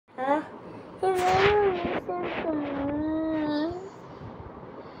You never listen to me.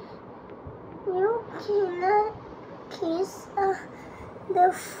 You cannot kiss the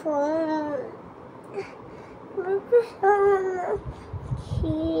phone. Because I wanna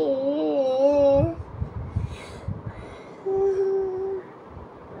kiss.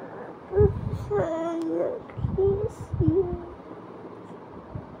 Because I wanna kiss you.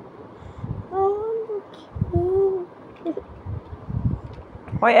 I wanna kiss you.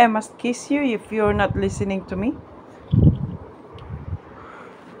 Why I must kiss you if you're not listening to me?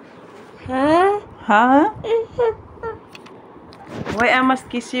 Huh? Huh? Why I must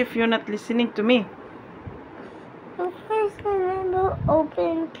kiss you if you're not listening to me? Because I never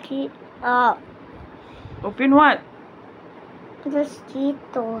open it up. Open what? The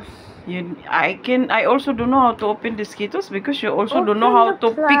Skittles. I also don't know how to open the Skittles because you also don't know Open how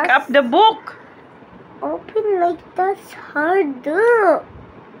the to pick up the book. Open like that's harder.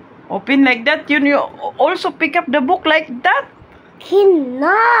 Open like that, you also pick up the book like that?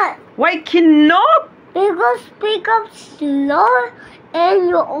 Cannot. Why cannot? Because pick up slow and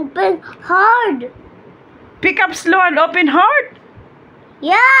you open hard. Pick up slow and open hard?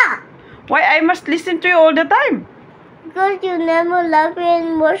 Yeah. Why I must listen to you all the time? Because you never love me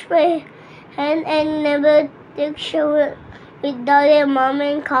and wash my hand and never take shower with daddy, mom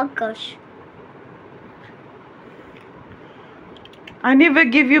and cacash. I never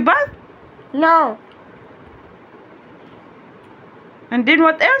give you bath? No. And then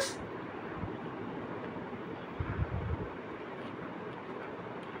what else?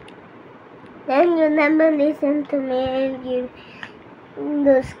 Then you never listen to me and you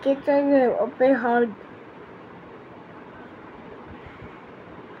the Skittles and open hard.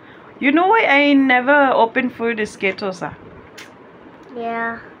 You know why I never open for the Skittles?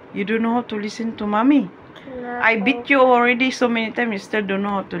 Yeah. You don't know how to listen to mommy. I beat you already so many times. You still don't know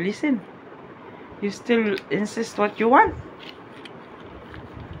how to listen. You still insist what you want.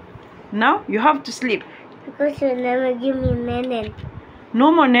 Now you have to sleep. Because you never give me nenen.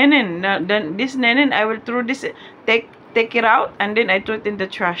 No more nenen. Then this nenen I will throw this. Take it out and then I throw it in the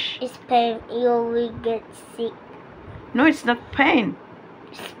trash. It's pain. You will get sick. No, it's not pain.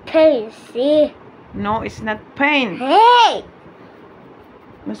 It's pain. See? No, it's not pain. Hey!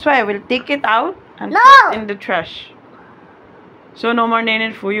 That's why I will take it out and No! put it in the trash. So no more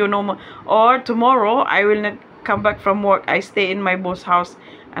nenen for you, no more. Or tomorrow I will not come back from work. I stay in my boss house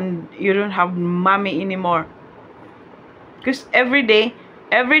and you don't have mommy anymore. Because every day,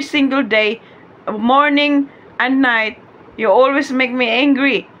 every single day, morning and night, you always make me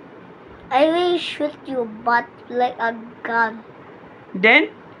angry. I will shoot your butt like a gun. Then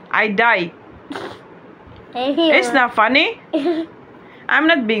I die. Anyway. It's not funny. I'm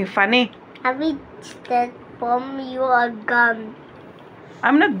not being funny. I will instead bomb you a gun.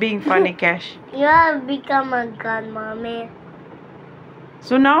 I'm not being funny, Cash. You have become a gun, mommy.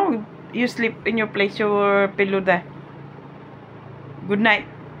 So now you sleep in your place, your pillow there. Good night.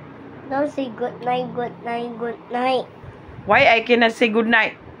 Don't say good night, good night, good night. Why I cannot say good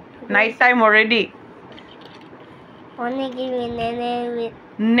night? Night time already. Only give me nene with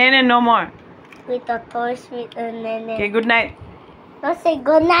Nene no more. a toys with a nene. Okay, good night. Don't say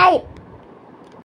good night.